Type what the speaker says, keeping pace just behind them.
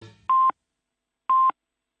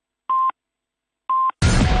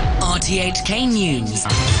RTHK News.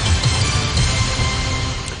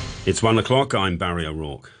 It's 1 o'clock. I'm Barry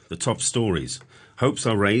O'Rourke. The top stories. Hopes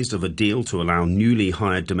are raised of a deal to allow newly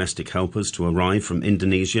hired domestic helpers to arrive from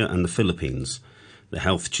Indonesia and the Philippines. The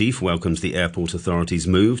health chief welcomes the airport authorities'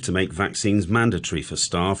 move to make vaccines mandatory for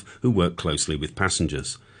staff who work closely with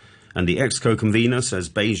passengers. And the EXCO convener says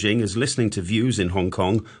Beijing is listening to views in Hong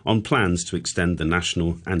Kong on plans to extend the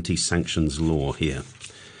national anti-sanctions law here.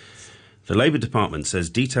 The Labour Department says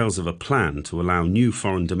details of a plan to allow new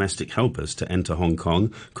foreign domestic helpers to enter Hong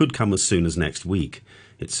Kong could come as soon as next week.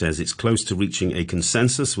 It says it's close to reaching a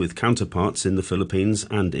consensus with counterparts in the Philippines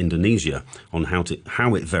and Indonesia on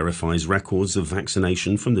how it verifies records of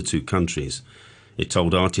vaccination from the two countries. It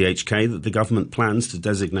told RTHK that the government plans to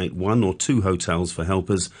designate 1 or 2 hotels for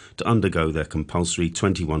helpers to undergo their compulsory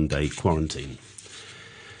 21-day quarantine.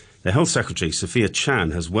 The Health Secretary, Sophia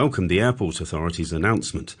Chan, has welcomed the airport authorities'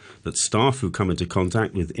 announcement that staff who come into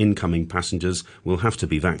contact with incoming passengers will have to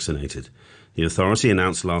be vaccinated. The authority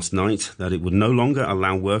announced last night that it would no longer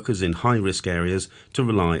allow workers in high-risk areas to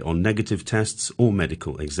rely on negative tests or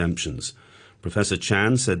medical exemptions. Professor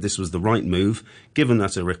Chan said this was the right move, given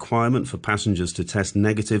that a requirement for passengers to test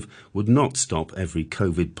negative would not stop every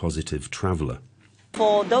COVID-positive traveller.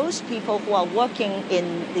 For those people who are working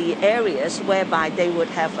in the areas whereby they would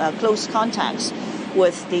have close contacts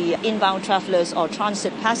with the inbound travellers or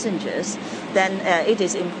transit passengers, then it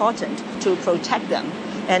is important to protect them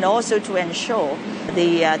and also to ensure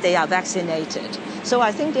they are vaccinated. So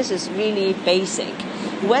I think this is really basic.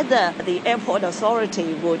 Whether the airport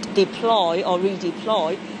authority would deploy or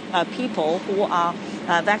redeploy people who are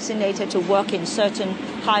vaccinated to work in certain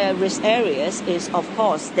higher risk areas is, of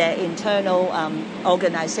course, their internal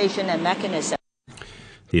organization and mechanism.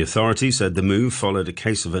 The authority said the move followed a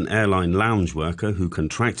case of an airline lounge worker who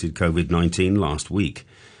contracted COVID-19 last week.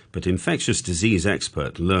 But infectious disease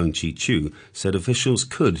expert Leung Chi-Chu said officials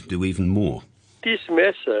could do even more. These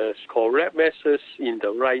measures, correct measures in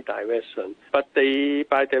the right direction, but they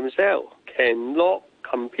by themselves cannot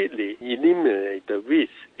completely eliminate the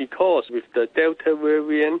risk, because with the Delta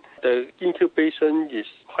variant, the incubation is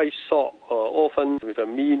quite short, often with a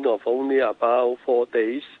mean of only about 4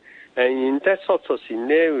 days. And in that sort of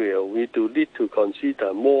scenario, we do need to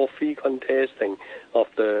consider more frequent testing of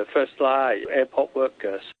the first-line airport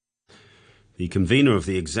workers. The convener of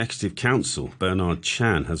the Executive Council, Bernard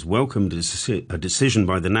Chan, has welcomed a decision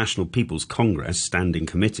by the National People's Congress Standing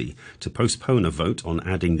Committee to postpone a vote on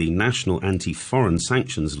adding the National Anti-Foreign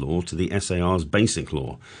Sanctions Law to the SAR's Basic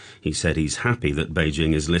Law. He said he's happy that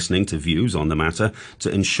Beijing is listening to views on the matter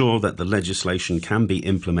to ensure that the legislation can be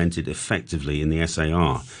implemented effectively in the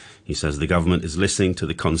SAR. He says the government is listening to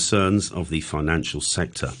the concerns of the financial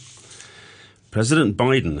sector. President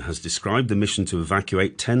Biden has described the mission to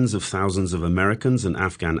evacuate tens of thousands of Americans and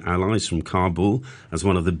Afghan allies from Kabul as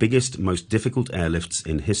one of the biggest, most difficult airlifts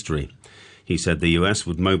in history. He said the US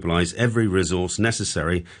would mobilize every resource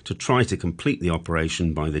necessary to try to complete the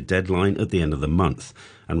operation by the deadline at the end of the month,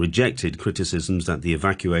 and rejected criticisms that the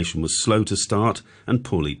evacuation was slow to start and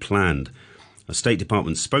poorly planned. A State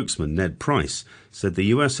Department spokesman, Ned Price, said the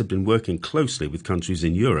US had been working closely with countries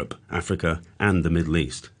in Europe, Africa, and the Middle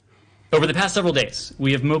East. Over the past several days,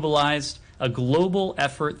 we have mobilized a global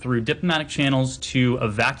effort through diplomatic channels to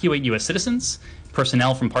evacuate U.S. citizens,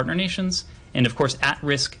 personnel from partner nations, and, of course,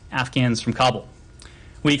 at-risk Afghans from Kabul.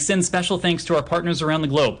 We extend special thanks to our partners around the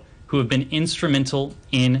globe who have been instrumental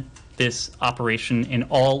in this operation in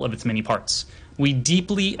all of its many parts. We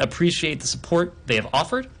deeply appreciate the support they have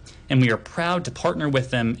offered, and we are proud to partner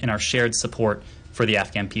with them in our shared support for the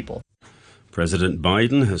Afghan people. President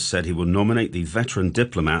Biden has said he will nominate the veteran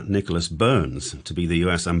diplomat Nicholas Burns to be the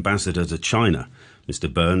U.S. ambassador to China.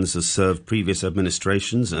 Mr. Burns has served previous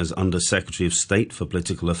administrations as Under-Secretary of State for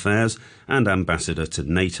Political Affairs and ambassador to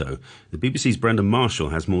NATO. The BBC's Brendan Marshall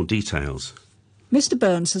has more details. Mr.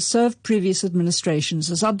 Burns has served previous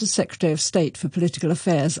administrations as Under-Secretary of State for Political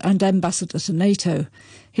Affairs and ambassador to NATO.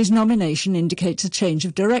 His nomination indicates a change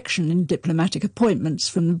of direction in diplomatic appointments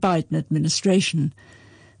from the Biden administration.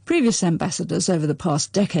 Previous ambassadors over the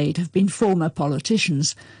past decade have been former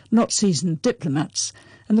politicians, not seasoned diplomats,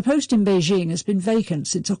 and the post in Beijing has been vacant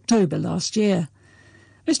since October last year.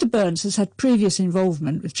 Mr. Burns has had previous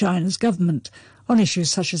involvement with China's government on issues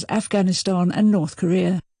such as Afghanistan and North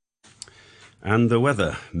Korea. And the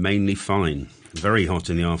weather, mainly fine. Very hot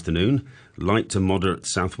in the afternoon, light to moderate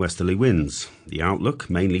southwesterly winds. The outlook,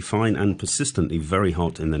 mainly fine and persistently very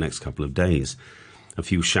hot in the next couple of days. A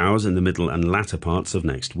few showers in the middle and latter parts of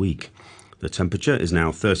next week. The temperature is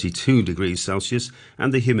now 32 degrees Celsius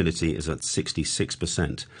and the humidity is at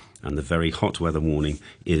 66%, and the very hot weather warning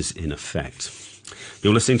is in effect.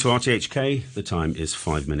 You're listening to RTHK. The time is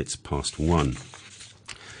 5 minutes past 1.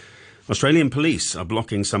 Australian police are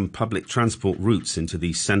blocking some public transport routes into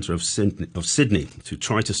the centre of Sydney to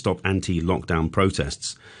try to stop anti-lockdown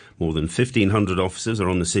protests. More than 1,500 officers are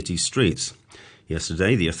on the city's streets.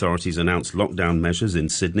 Yesterday, the authorities announced lockdown measures in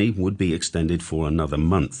Sydney would be extended for another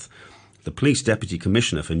month. The Police Deputy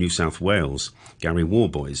Commissioner for New South Wales, Gary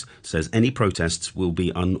Warboys, says any protests will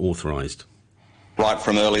be unauthorised. Right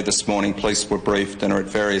from early this morning, police were briefed and are at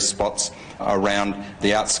various spots around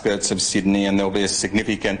the outskirts of Sydney, and there will be a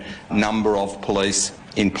significant number of police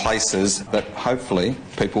in places that hopefully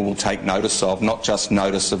people will take notice of, not just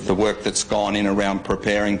notice of the work that's gone in around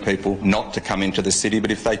preparing people not to come into the city,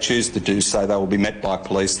 but if they choose to do so, they will be met by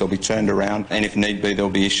police, they'll be turned around, and if need be, they'll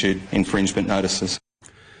be issued infringement notices.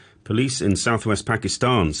 Police in southwest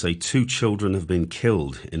Pakistan say 2 children have been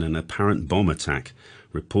killed in an apparent bomb attack.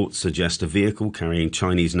 Reports suggest a vehicle carrying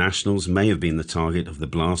Chinese nationals may have been the target of the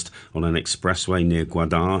blast on an expressway near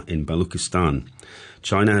Gwadar in Balochistan.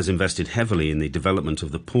 China has invested heavily in the development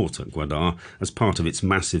of the port at Gwadar as part of its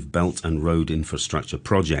massive Belt and Road infrastructure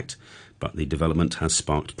project, but the development has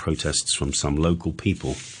sparked protests from some local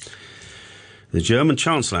people. The German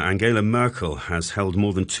Chancellor Angela Merkel has held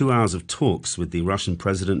more than 2 hours of talks with the Russian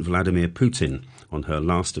President Vladimir Putin on her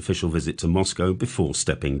last official visit to Moscow before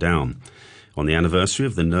stepping down. On the anniversary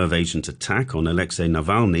of the nerve agent attack on Alexei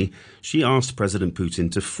Navalny, she asked President Putin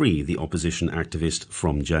to free the opposition activist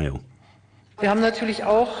from jail. Wir haben natürlich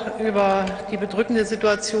auch über die bedrückende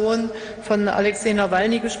Situation von Alexei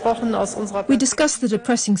Navalny gesprochen aus unserer. We discussed the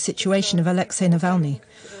depressing situation of Alexei Navalny.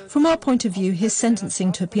 From our point of view, his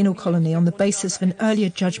sentencing to a penal colony on the basis of an earlier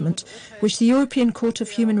judgment, which the European Court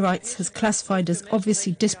of Human Rights has classified as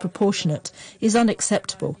obviously disproportionate, is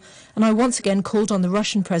unacceptable. And I once again called on the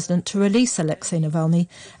Russian president to release Alexei Navalny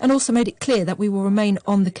and also made it clear that we will remain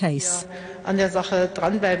on the case. An der Sache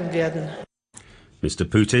dranbleiben werden. Mr.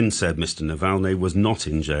 Putin said Mr. Navalny was not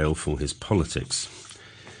in jail for his politics.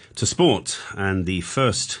 To sport, and the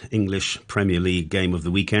first English Premier League game of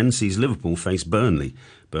the weekend sees Liverpool face Burnley.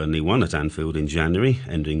 Burnley won at Anfield in January,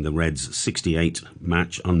 ending the Reds'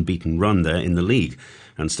 68-match unbeaten run there in the league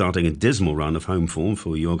and starting a dismal run of home form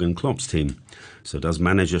for Jurgen Klopp's team. So does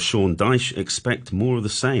manager Sean Dyche expect more of the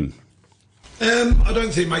same? I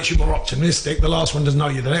don't think it makes you more optimistic. The last one doesn't know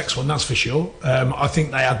you the next one, that's for sure. I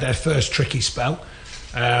think they had their first tricky spell.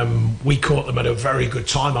 We caught them at a very good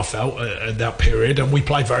time, I felt, at that period, and we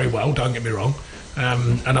played very well, don't get me wrong.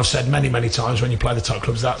 And I've said many, many times when you play the top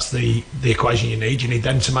clubs, that's the equation you need. You need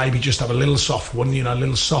them to maybe just have a little soft one, a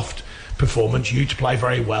little soft performance. You to play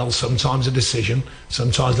very well, sometimes a decision,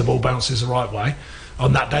 sometimes the ball bounces the right way.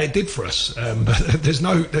 On that day it did for us, but there's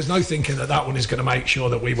no thinking that one is going to make sure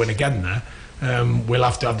that we win again there. We'll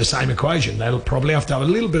have to have the same equation. They'll probably have to have a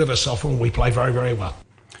little bit of a soft one. We play very, very well.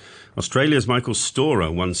 Australia's Michael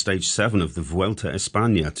Storer won Stage 7 of the Vuelta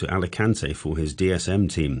España to Alicante for his DSM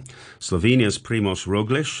team. Slovenia's Primož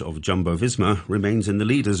Roglič of Jumbo-Visma remains in the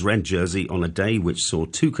leader's red jersey on a day which saw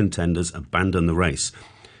 2 contenders abandon the race.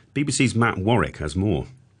 BBC's Matt Warwick has more.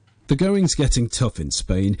 The going's getting tough in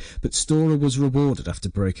Spain, but Storer was rewarded after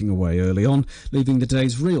breaking away early on, leaving the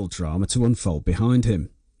day's real drama to unfold behind him.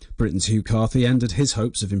 Britain's Hugh Carthy ended his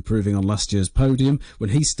hopes of improving on last year's podium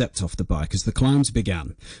when he stepped off the bike as the climbs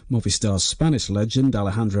began. Movistar's Spanish legend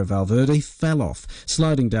Alejandro Valverde fell off,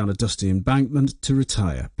 sliding down a dusty embankment to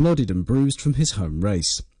retire, bloodied and bruised from his home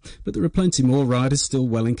race. But there are plenty more riders still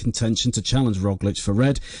well in contention to challenge Roglic for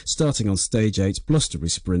red, starting on Stage 8's blustery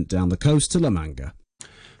sprint down the coast to La Manga.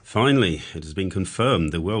 Finally, it has been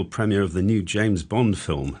confirmed the world premiere of the new James Bond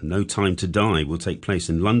film, No Time to Die, will take place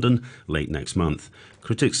in London late next month.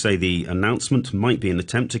 Critics say the announcement might be an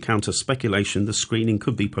attempt to counter speculation the screening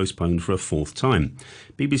could be postponed for a 4th time.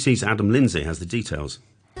 BBC's Adam Lindsay has the details.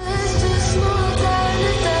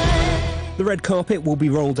 The red carpet will be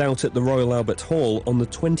rolled out at the Royal Albert Hall on the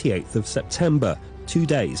 28th of September, 2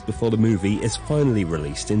 days before the movie is finally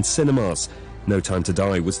released in cinemas. No Time to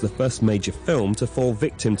Die was the first major film to fall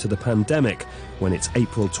victim to the pandemic, when its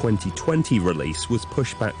April 2020 release was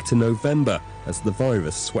pushed back to November as the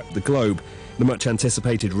virus swept the globe. The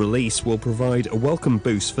much-anticipated release will provide a welcome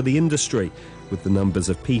boost for the industry, with the numbers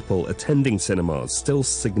of people attending cinemas still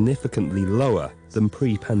significantly lower than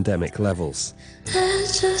pre-pandemic levels.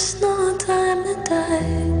 There's just no time to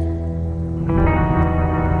die.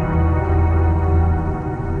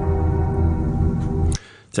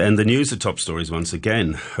 To end the news, the top stories once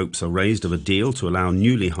again. Hopes are raised of a deal to allow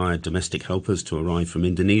newly hired domestic helpers to arrive from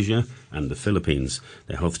Indonesia and the Philippines.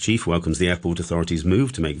 The health chief welcomes the airport authorities'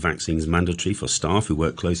 move to make vaccines mandatory for staff who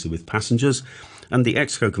work closely with passengers. And the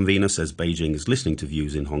EXCO convener says Beijing is listening to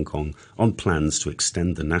views in Hong Kong on plans to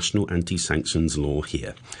extend the national anti-sanctions law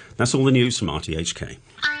here. That's all the news from RTHK.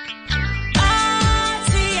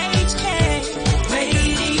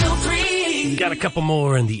 Got a couple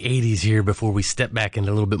more in the 80s here before we step back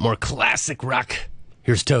into a little bit more classic rock.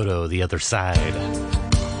 Here's Toto, The Other Side.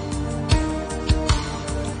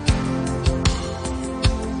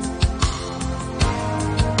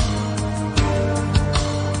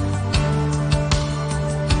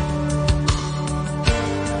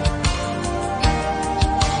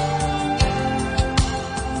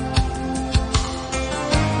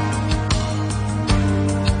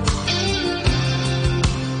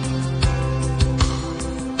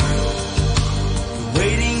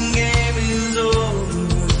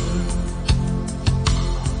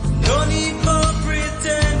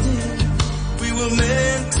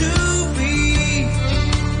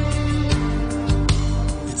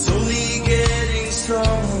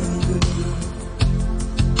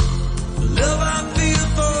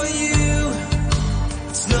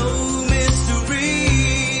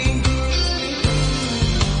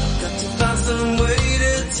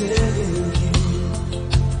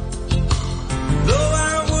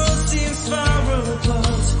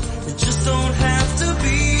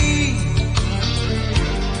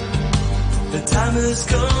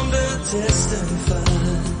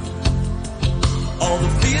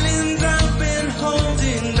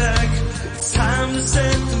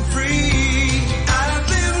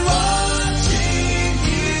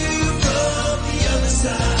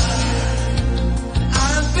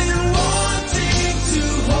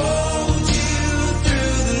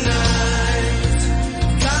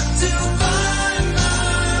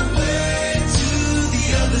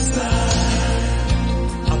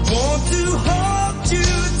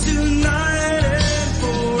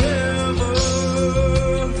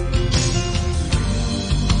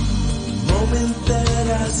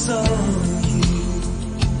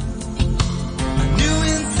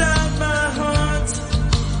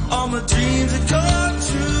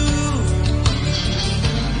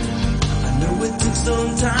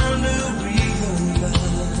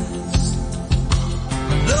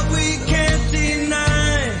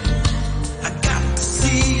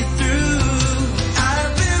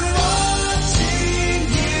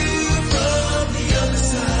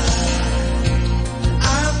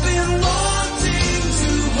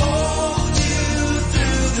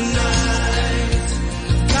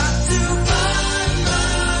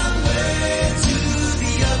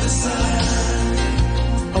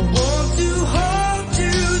 I want to hold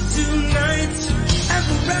you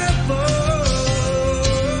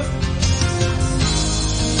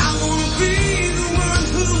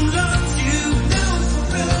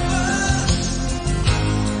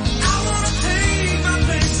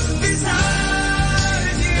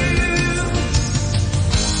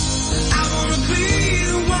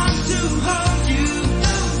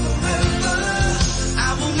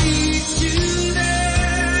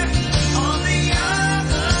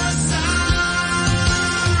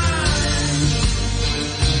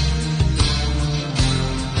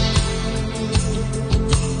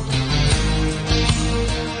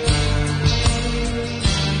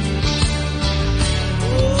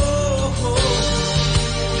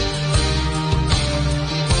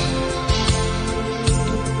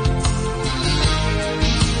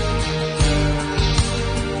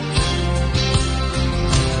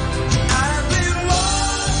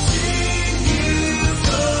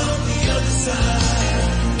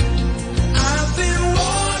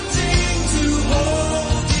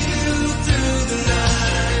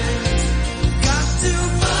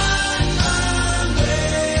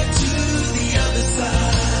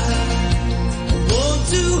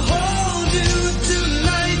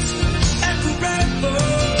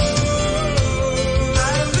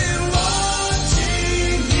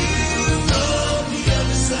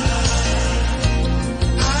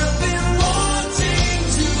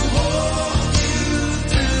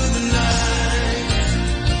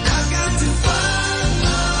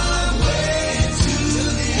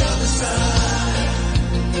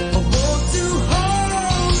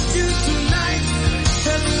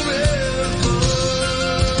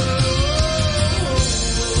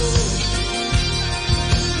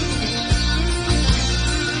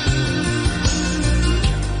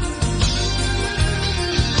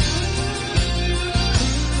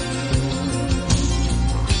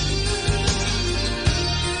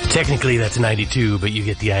Technically, that's 92, but you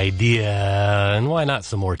get the idea. And why not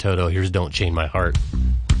some more Toto? Here's Don't Chain My Heart.